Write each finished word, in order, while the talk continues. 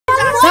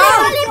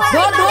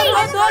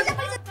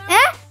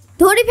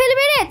ধরে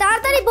ফেলবে রে,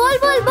 তাড়াতাড়ি বল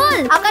বল বল।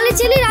 আকালি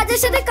ছেলে রাজার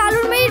সাথে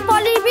কালুর মেয়ের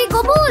পলির বিয়ে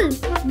কবুল।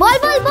 বল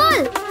বল বল।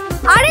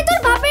 আরে তোর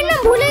বাপের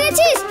নাম ভুলে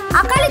গেছিস?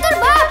 আকালি তোর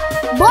বাপ।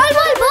 বল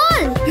বল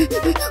বল।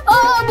 ও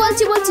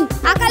বলছি বলছি।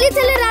 আকালি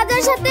ছেলে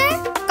রাজার সাথে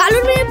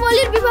কালুর মেয়ের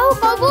পলির বিবাহ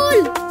কবুল।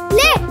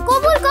 লে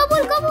কবুল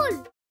কবুল কবুল।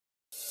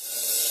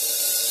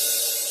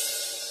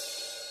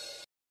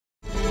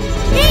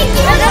 এই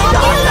কি হলো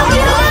কি হলো কি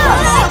হলো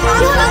কি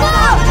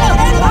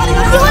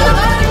হলো?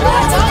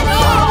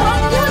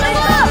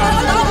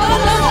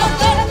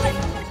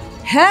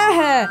 হ্যাঁ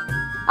হ্যাঁ,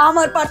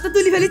 আমার পাটটা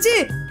তুলি ফেলেছি,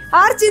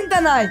 আর চিন্তা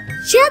নাই।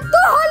 সে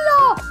তো হলো,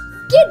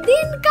 কি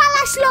দিন কাল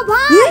আসলো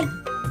ভাই।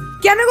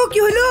 কেন গো, কি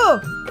হলো?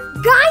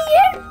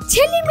 গায়ের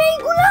ছেলে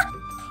মেয়েগুলো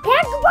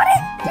একবারে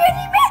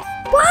প্রেমে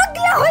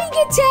পাগলা হয়ে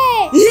গেছে।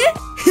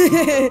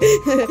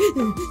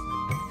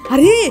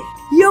 আরে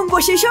ইয়ং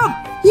বসে সব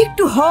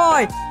একটু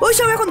হয়, ওই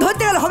সব এখন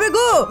ধরতে গেলে হবে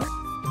গো।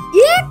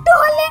 একটু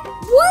হলে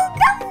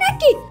বলতাম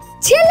নাকি,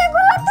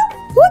 ছেলেগুলো তো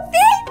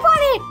হতেই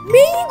পারে,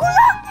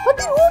 মেয়েগুলো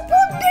ওদের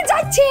উপর দিয়ে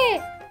যাচ্ছে।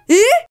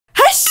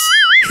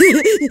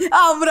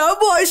 আমরাও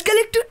বয়সকালে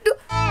একটু একটু,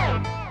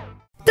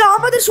 তা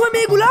আমাদের সময়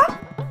মেয়েগুলা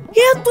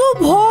এত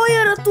ভয়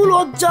আর এত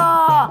লজ্জা,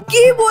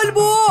 কি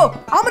বলবো।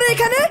 আমরা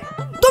এখানে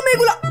তো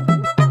মেয়েগুলা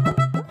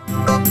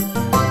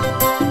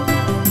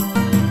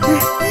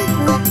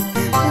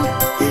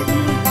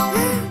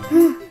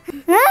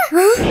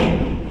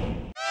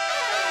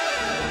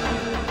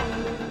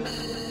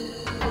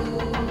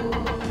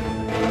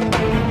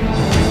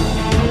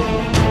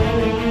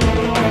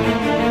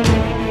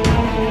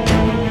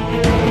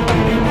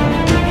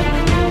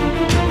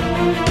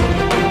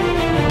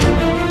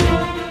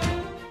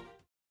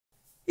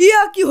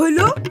কি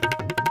হইলো?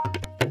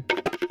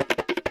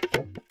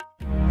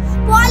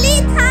 পলি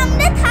থাম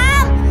রে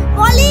থাম,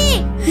 পলি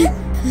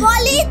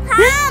পলি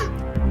থাম।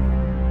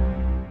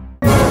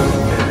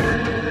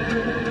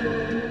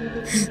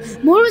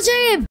 মোড়ল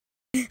সাহেব,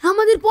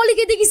 আমাদের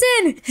পলিকে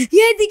দেখেছেন?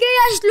 এইদিকেই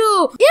আসলো।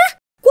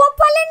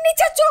 কপালের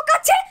নিচে চোখ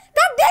আছে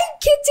তা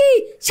দেখেছি,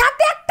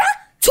 সাথে একটা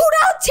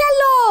ছুরাও ছিল।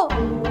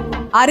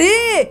 আরে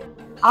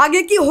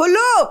আগে কি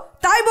হলো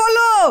তাই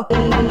বলো।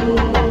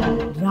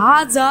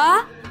 রাজা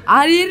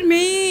আর এর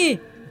মেয়ে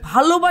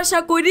ভালোবাসা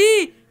করি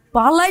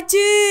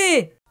পালাইছে।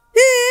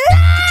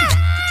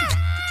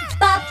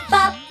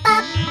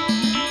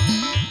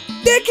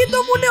 দেখি তো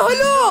মনে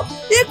হলো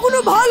এখনো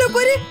ভালো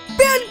করে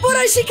প্যান্ট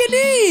পরা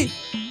শিখেনি।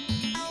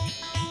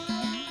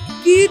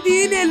 কি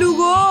দিন এলু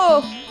গো।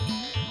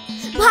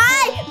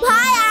 ভাই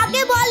ভাই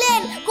আগে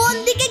বলেন কোন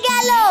দিকে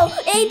গেল?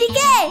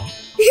 এইদিকে?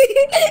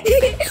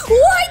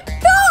 ওই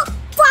তো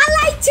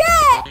পালাইছে।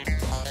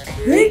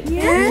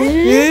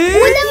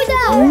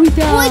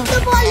 ওই তো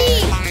বলি।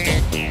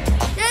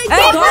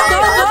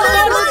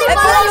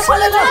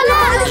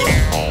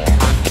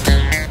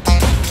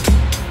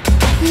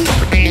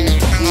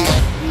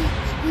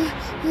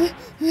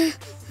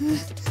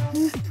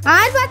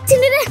 আর পাচ্ছি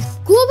না রে,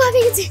 খুব ভাবে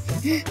গেছে।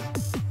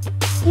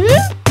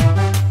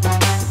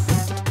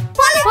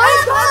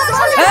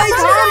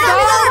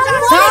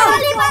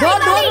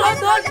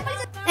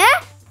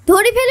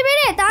 ধরে ফেলবে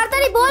রে,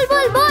 তাড়াতাড়ি বল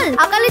বল বল।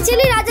 আকালি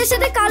ছেলে রাজার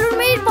সাথে কালুর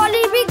মেয়ের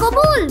পলির বিয়ে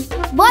কবুল।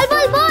 বল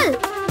বল বল।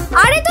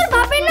 আরে তোর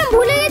বাপের নাম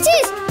ভুলে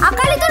গেছিস?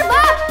 আকালি তোর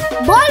বাপ।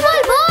 বল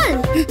বল বল।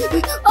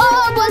 ও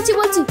বলছি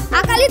বলছি।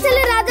 আকালি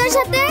ছেলে রাজার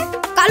সাথে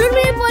কালুর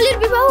মেয়ের পলির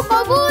বিবাহ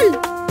কবুল।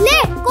 লে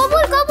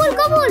কবুল কবুল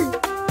কবুল।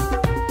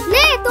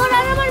 লে তোর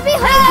আর আমার বিয়ে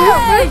হয়ে গেল।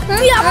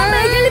 তুই আমার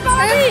মেয়ে গেলি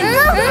পাবি।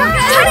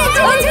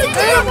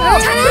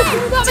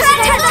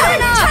 ছাড়ে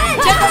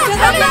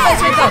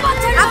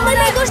আপনার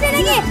মেয়ে দোষ নেই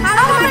নাকি?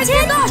 আমার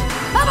ছেলে দোষ।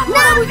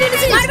 না বুঝে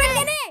নিছি, মারবেন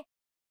কেন?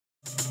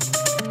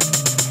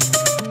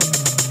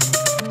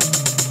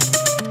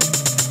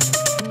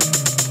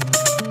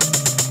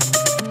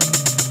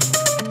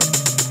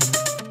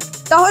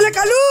 তাহলে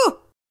কালু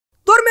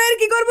তোর মেয়ের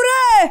কি করবো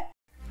রে?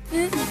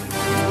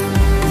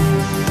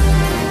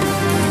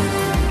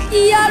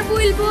 কি আর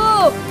বলবো,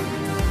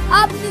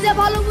 আপনি যা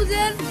ভালো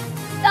বুঝেন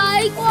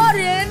তাই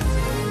করেন।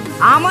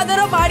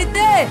 আমাদেরও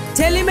বাড়িতে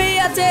ছেলে মেয়ে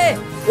আছে,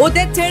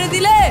 ওদের ছেড়ে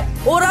দিলে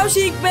ওরাও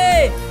শিখবে।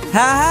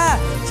 হ্যাঁ হ্যাঁ,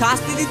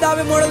 শাস্তি দিতে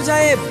হবে মোড়ল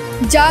সাহেব।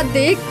 যা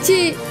দেখছি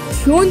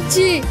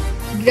শুনছি,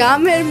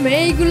 গ্রামের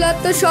মেয়েগুলা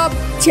তো সব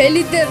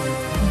ছেলেদের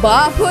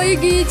বাপ হয়ে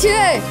গিয়েছে।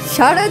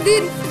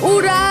 সারাদিন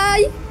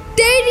ওরাই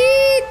তেরি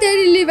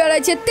তেরিলি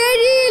বেড়াইছে,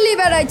 তেরিলি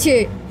বেড়াইছে।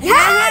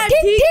 হ্যাঁ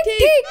ঠিক ঠিক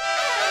ঠিক।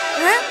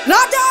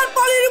 রাজার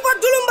পলির উপর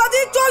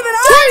জুলুমবাজি চলবে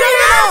না,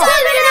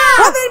 চলবে না।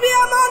 ওদের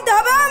বিয়ে মানতে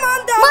হবে,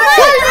 মানতে হবে।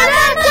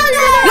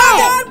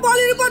 রাজার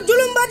পলির উপর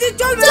জুলুমবাজি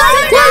চলবে না।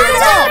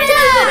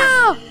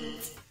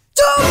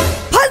 চুপ,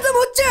 ফালতু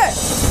হচ্ছে।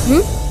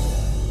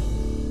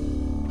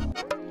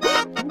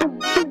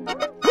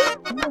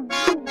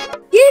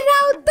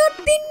 এরাও তো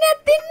তিন্নে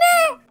তিন্নে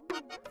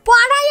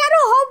পাড়ায়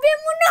আরো হবে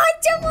মনে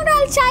হচ্ছে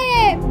মোড়ল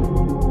সাহেব।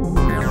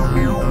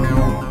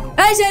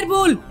 এই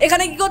শেরবুল,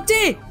 এখানে কি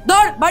করছিস?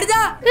 ধর বাড়ি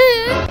যা।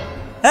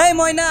 এই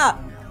ময়না,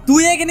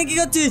 তুই এখানে কি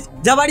করছিস?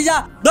 যা বাড়ি যা,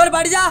 ধর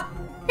বাড়ি যা।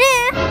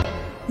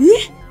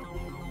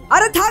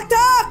 আরে থাক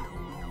থাক,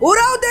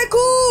 ওরাও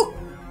দেখুক।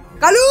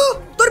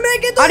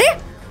 আরে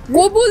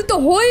কবুল তো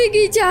হয়ে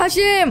গিয়েছে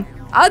হাসেম,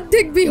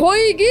 অর্ধেক বি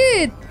হয়ে গিয়ে।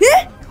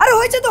 আরে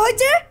হয়েছে তো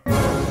হয়েছে,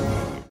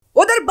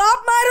 ওদের বাপ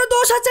মায়েরও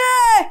দোষ আছে।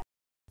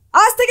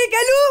 আজ থেকে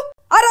গেলু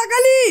আর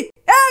আকালি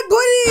এক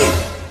ঘড়ি।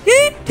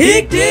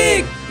 ঠিক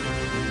ঠিক।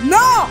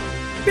 না,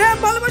 প্রেম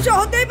ভালোবাসা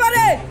হতেই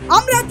পারে,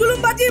 আমরা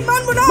জুলুমবাজি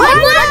মানবো না।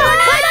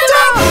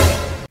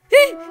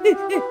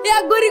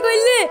 এক গড়ি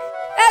কইলে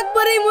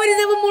একবারেই মরে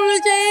যাবো মোড়ল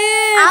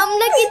সাহেব।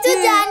 আমরা কিছু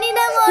জানি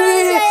না মোড়ল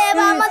সাহেব,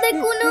 আমাদের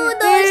কোনো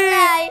দোষ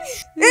নাই।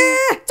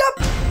 চুপ,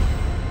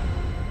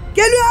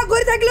 গেলু এক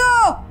ঘড়ি থাকলো।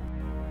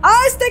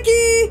 আজ থেকে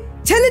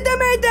ছেলেতে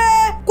মেয়েতে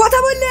কথা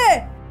বললে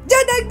যে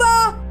দেখবা,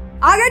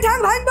 আগে ঠ্যাং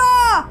ভাঙবা,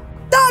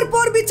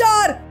 তারপর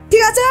বিচার,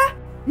 ঠিক আছে?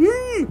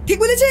 ঠিক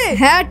বলেছি?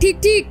 হ্যাঁ ঠিক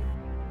ঠিক।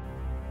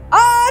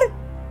 আর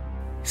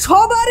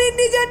সবারই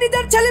নিজের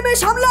নিজের ছেলে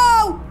মেয়ে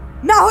সামলাও,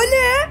 না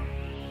হলে।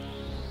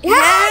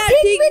 হ্যাঁ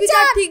ঠিক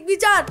বিচার ঠিক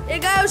বিচার, এ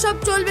গায়ে সব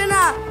চলবে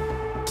না।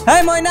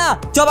 এই ময়না,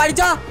 চ বাড়ি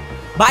চ,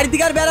 বাড়ি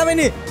থেকে আর বেরাবে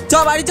নি, চ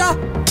বাড়ি চ।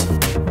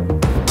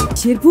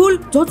 শেরফুল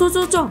চ চ চ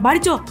চ বাড়ি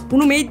চ,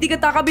 কোনো মেয়ের দিকে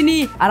তাকাবি নি,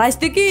 আর আজ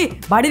থেকে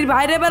বাড়ির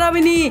বাইরে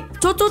বেরাবি নি।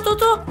 চ চ চ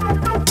চ।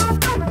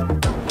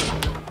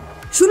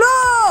 শুনো,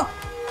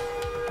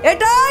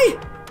 এটাই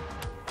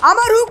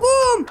আমার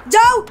হুকুম।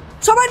 যাও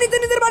সবাই নিজের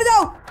নিজের বাড়ি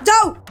যাও,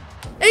 যাও।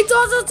 এই চ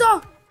চ চ।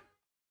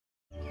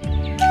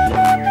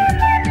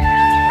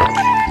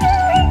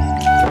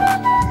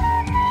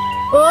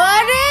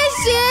 ওরে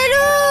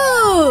শেরু,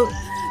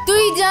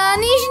 তুই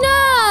জানিস না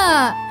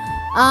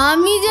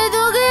আমি যে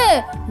তোকে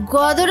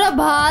কতটা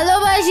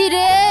ভালোবাসি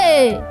রে।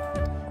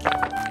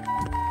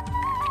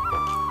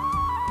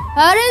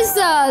 আরে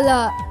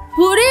সালা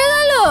পুড়ে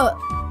গেল।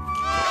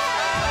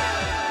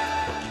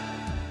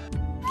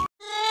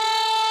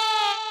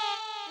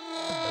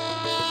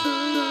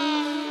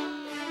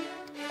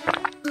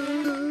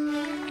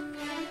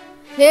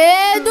 হে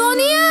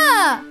দুনিয়া,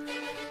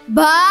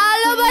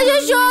 ভালোবাসা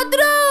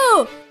শত্রু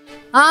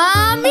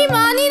আমি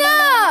মানি না,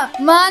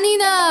 মানি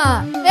না।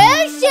 এ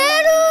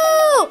Sheru,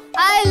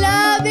 I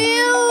love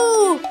you,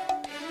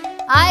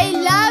 I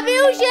love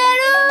you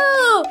Sheru,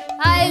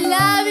 I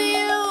love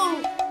you,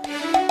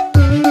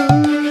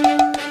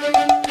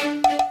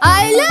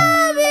 I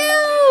love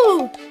you,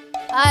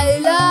 I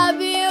love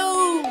you.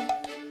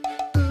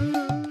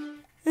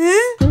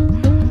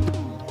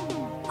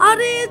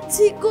 আরে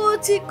চিকো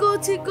চিকো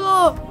চিকো,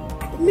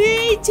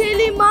 মেয়ে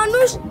ছেলে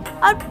মানুষ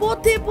আর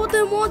পথে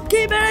পথে মদ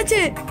খেয়ে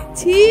বেড়াচ্ছে,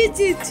 ছি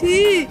ছি ছি।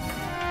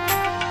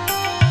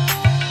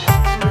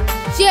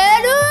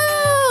 শেরু,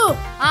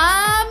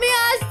 আমি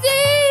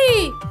আসছি,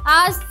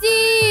 আসছি,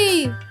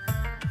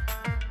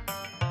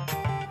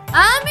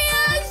 আমি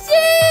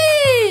আসছি।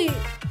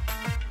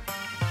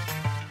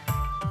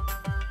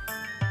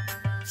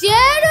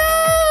 শেরু,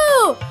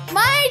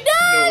 মাই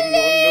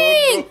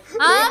ডার্লিং,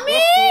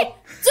 আমি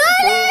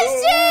চলে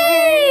এসেছি।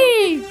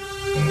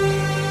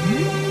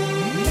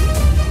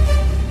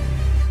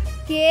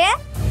 কে?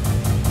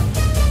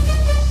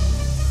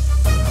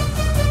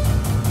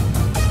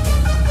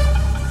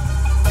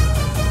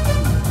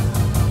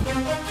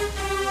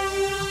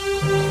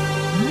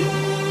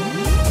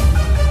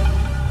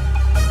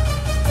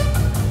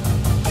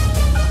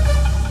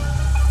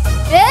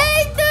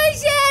 এই তো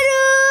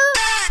শেরু,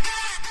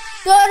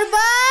 তোর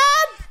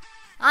বাপ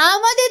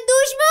আমাদের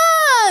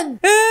দুশমন।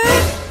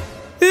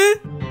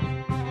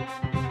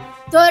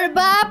 তোর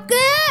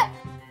বাপকে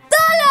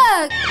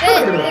তালাক,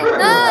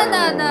 না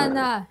না না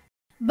না,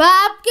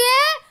 বাপকে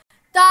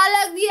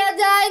তালাক দিয়া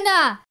যায় না,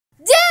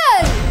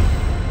 জেল।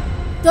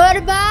 তোর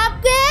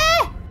বাপকে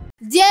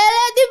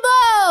জেলে দিব।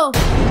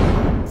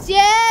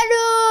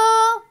 শেরু,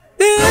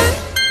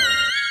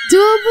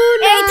 জবু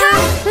না।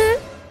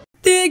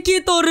 তে কি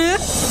তোরে?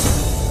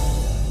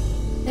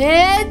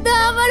 এই তো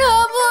আমার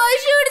হবু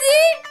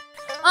অসুরজি,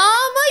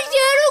 আমার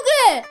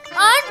শেরুকে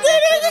আটকে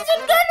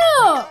রেখেছেন কেন?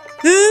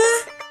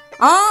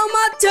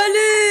 আমার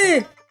ছেলে।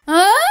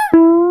 হ্যাঁ?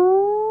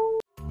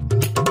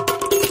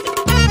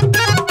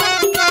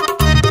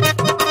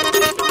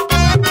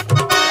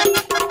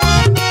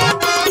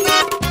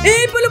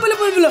 এই বলে বলে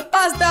বলে বলে,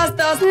 আস্তে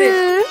আস্তে আস্তে।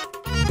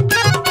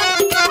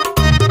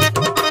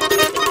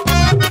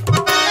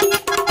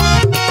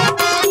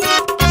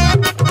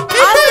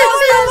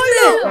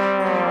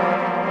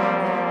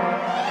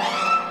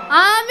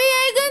 আমি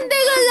এখান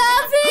থেকে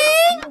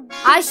লাফিং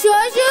আর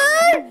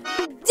শ্বশুর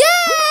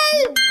জেল।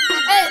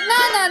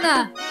 না না না,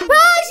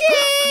 ফাঁসি।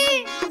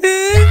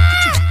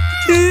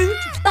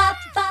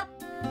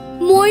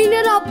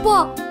 মইনের আব্বা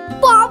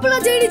পাবলা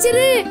ছেড়েছে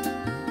রে,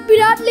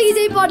 বিরাট লেগে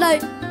যাই পাড়ায়।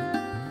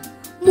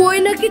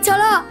 ময়নাকে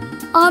ছাড়া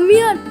আমি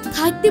আর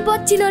থাকতে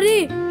পারছি না রে,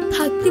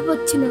 থাকতে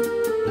পারছি না।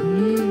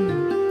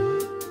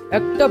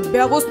 একটা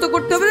ব্যবস্থা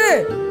করতে হবে রে,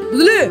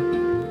 বুঝলে?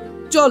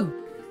 চল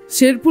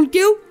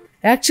শেরফুলকেও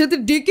একসাথে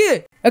ডেকে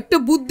একটা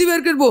বুদ্ধি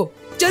বের করবো।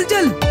 চল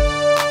চল।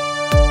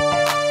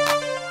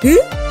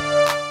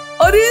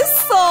 আরে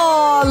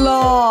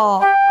সালা,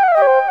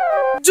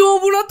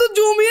 যমুনা তো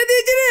জমিয়ে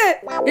দিয়েছে রে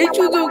এই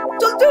সুযোগ।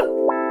 চল চল।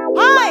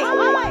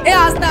 এ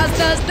আস্তে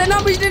আস্তে আস্তে,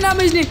 নামিস নি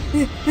নামিস নি।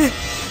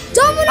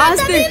 যমুনার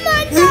আস্তে। দাবি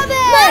মানতে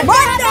হবে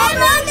মানতে হবে,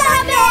 মানতে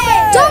হবে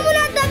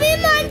যমুনার দাবি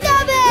মানতে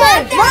হবে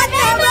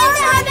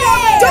মানতে হবে।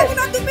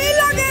 যমুনা তুমি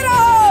লাগে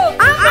রহো।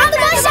 আমরা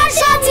তোমার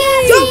সাথে আছি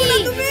যমুনা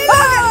তুমি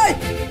লাগে।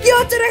 কি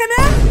হচ্ছে রে এখানে?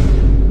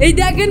 এই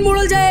দেখেন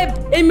মোড়ল সাহেব,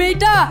 এই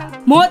মেয়েটা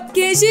মদ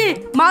খেয়েছি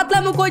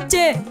মাতলামো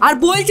করছে আর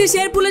বলছে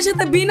শেরপুলের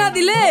সাথে বিনা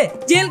দিলে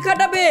জেল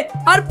খাটাবে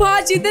আর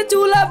ফাঁসিতে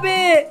ঝুলাবে।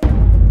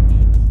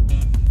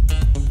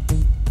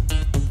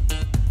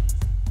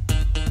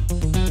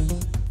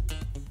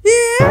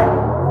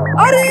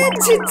 আরে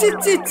ছি ছি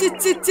ছি ছি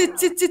ছি ছি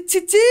ছি ছি ছি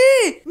ছি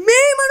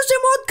মেয়ে মানুষের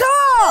মদ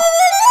খাওয়া।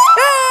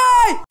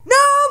 এই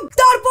নাম,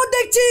 তারপর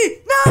দেখছি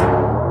নাম।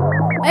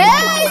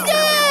 এই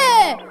যে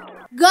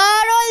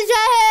গারল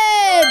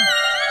সাহেব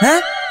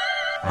হ্যাঁ,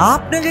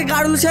 আপনাকে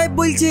গাড়ুল সাহেব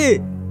বলছে?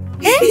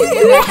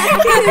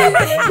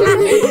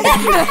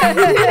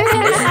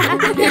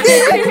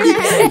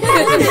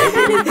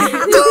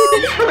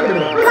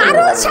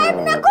 গারল সাহেব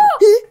না গো,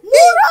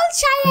 মুরল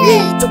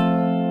সাহেব।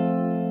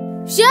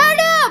 শাট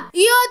আপ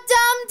ইউ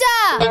চামচা।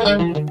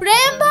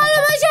 প্রেম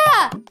ভালোবাসা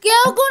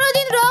কেউ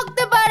কোনোদিন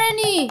রোকতে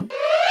পারেনি।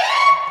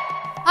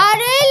 আর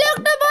এই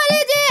লোকটা বলে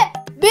যে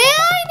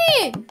বেআইনি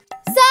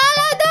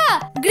সালাদা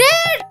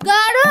গ্রেট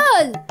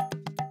গারল।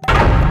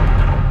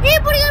 এই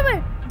পরিবার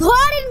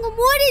ধরেন গো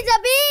মরে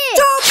যাবে।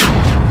 চুপ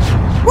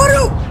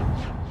মরুক।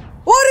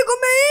 ওরকম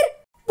মেয়ের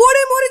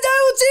পরে মরে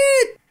যাওয়া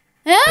উচিত।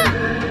 হ্যাঁ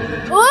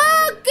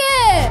ওকে,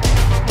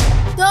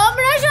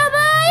 তোমরা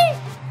সবাই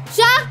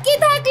সাক্ষী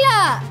থাকলা।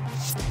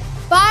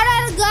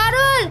 পাড়ার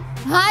গারল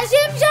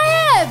হাসিম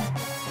সাহেব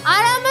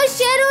আর আমার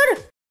শেরুর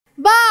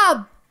বাপ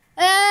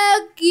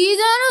কি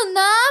জানো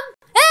নাম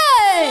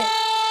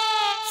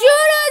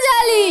সুরজ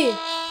আলী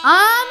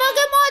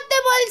আমাকে মরতে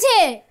বলছে।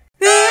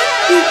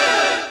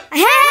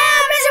 হ্যাঁ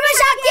আমরা সবাই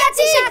সাক্ষী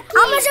আছি,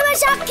 আমরা সবাই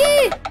সাক্ষী।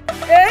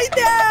 এই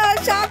দে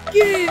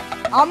সাক্ষী,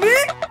 আমি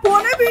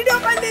ফোনে ভিডিও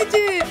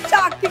বানিয়েছি।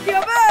 সাক্ষী কি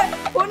হবে?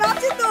 ফোন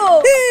আছে তো।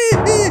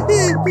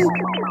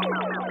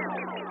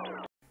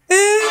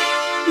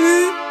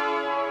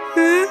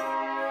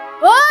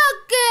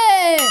 ওকে,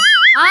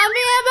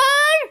 আমি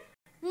এবার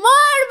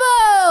মরবো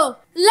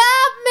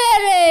লাভ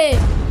মেরে।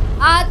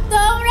 আর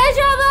তোমরা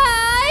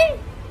সবাই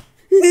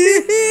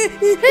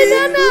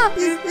না না,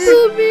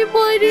 তুমি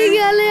মরে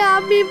গেলে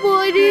আমি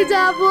মরে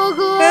যাব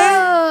গো।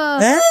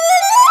 হ্যাঁ,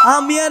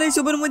 আমি আর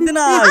এইসবের মধ্যে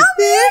নাই।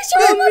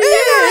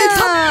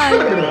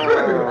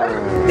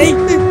 এই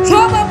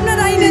সব আপনার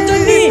আইনের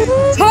জন্য,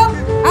 সব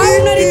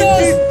আপনারই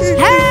দোষ।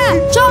 হ্যাঁ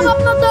সব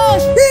আপনার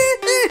দোষ।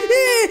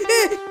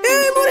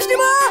 এই মরিসনি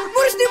মা,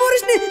 মরিসনি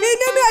মরিসনি। এই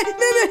নেমে আয়,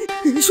 নেমে।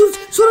 সুরজ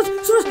সুরজ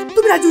সুরজ,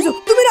 তুমি রাজি হয়ে যাও,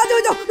 তুমি রাজি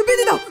হয়ে যাও।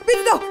 বেঁধে দাও,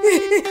 বেঁধে দাও।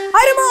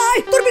 আরে মা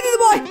আয়, তোর বেঁধে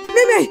দেবো। আয়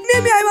নেমে আয়,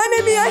 নেমে আয় মা,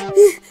 নেমে আয়।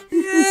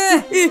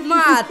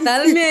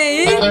 মাতাল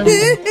মেয়ে।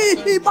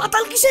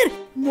 পাতাল কিসের?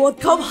 মদ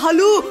খাও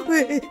ভালো।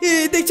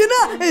 দেখছো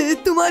না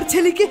তোমার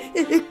ছেলেকে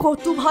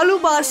কত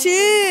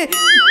ভালোবাসে।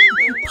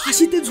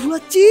 ফাঁসিতে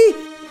ঝুলাচ্ছি,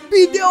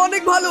 পিতে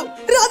অনেক ভালো।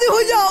 রাজি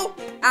হয়ে যাও।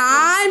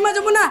 আয় মা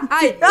যমুনা,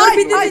 আয় তোর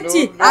পিতে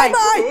দিচ্ছি। আয়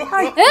মা, আয়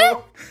আয়।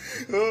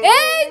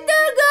 এই তো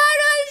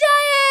গারল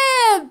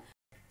সাহেব,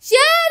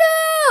 শেরু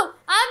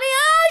আমি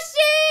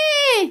আসছি।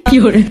 কি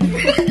করে?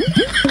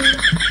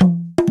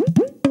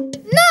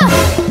 না,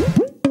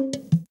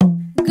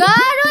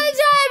 গারল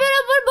সাহেবের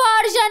উপর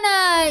ভরসা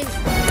নাই।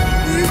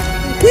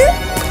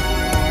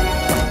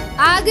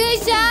 আগে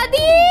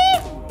শাদি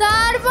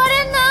তারপরে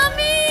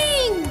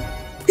নামিং।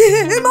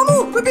 মামু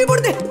বিপদ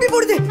দে,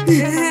 বিপদ দে।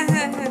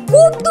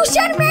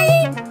 কুদ্দুসের মেয়ে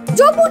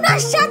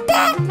যমুনার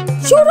সাথে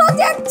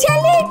সুরজের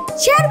ছেলে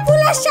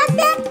শেরফুলের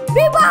সাথে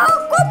বিবাহ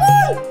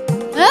কবুল।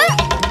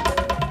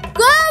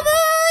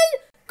 কবুল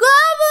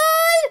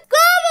কবুল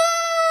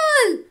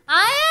কবুল।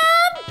 I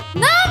am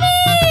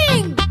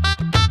naming.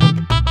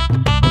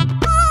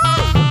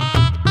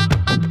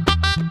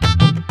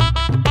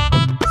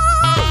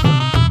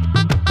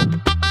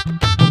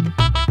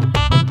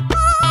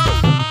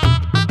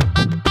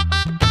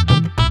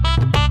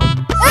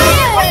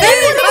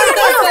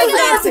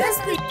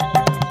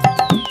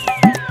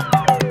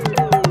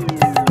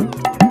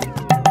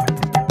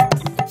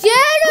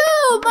 শেরু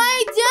মাই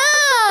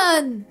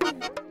জান,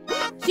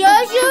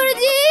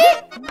 শ্বশুরজি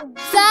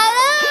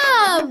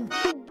সালাম।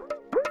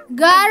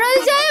 গারল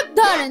সাহেব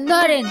ধরেন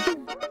ধরেন,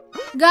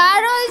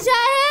 গারল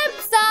সাহেব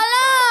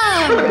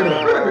সালাম।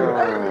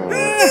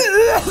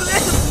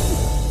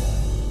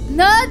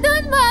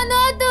 নতুন বা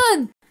নতুন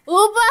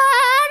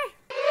উপহার।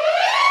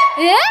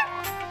 হ্যাঁ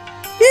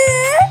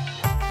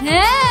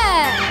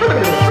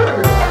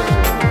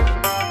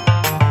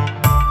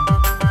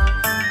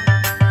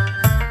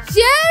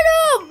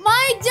শেরু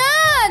মাই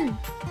জান,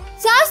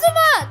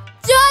 শাশুমা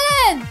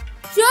চলেন,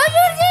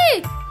 শ্বশুরজি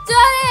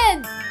চলেন।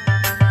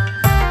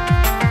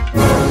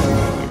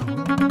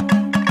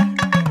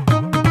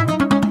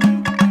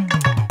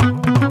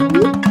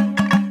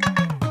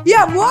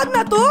 ইয়া মদ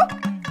না তো,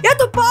 এ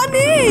তো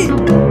পানি।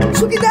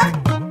 সুখী দেখ।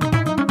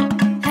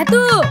 হ্যাঁ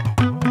তো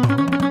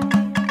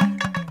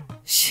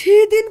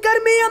সেদিনকার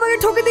মেয়ে আমাকে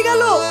ঠকে দিয়ে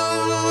গেল।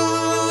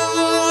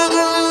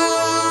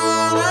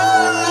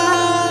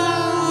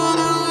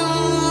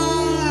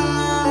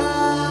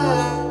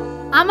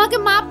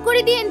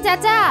 দিন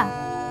চাচা।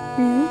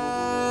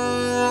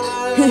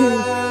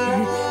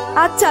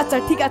 আচ্ছা আচ্ছা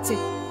ঠিক আছে,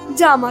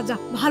 যা মা যা,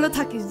 ভালো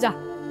থাকিস যা।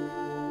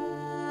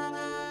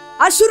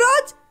 আর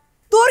সুরজ,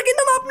 তোর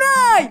কিন্তু মাপ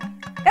নাই,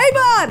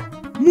 এইবার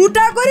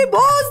মোটা করে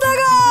বোঝ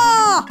লাগা।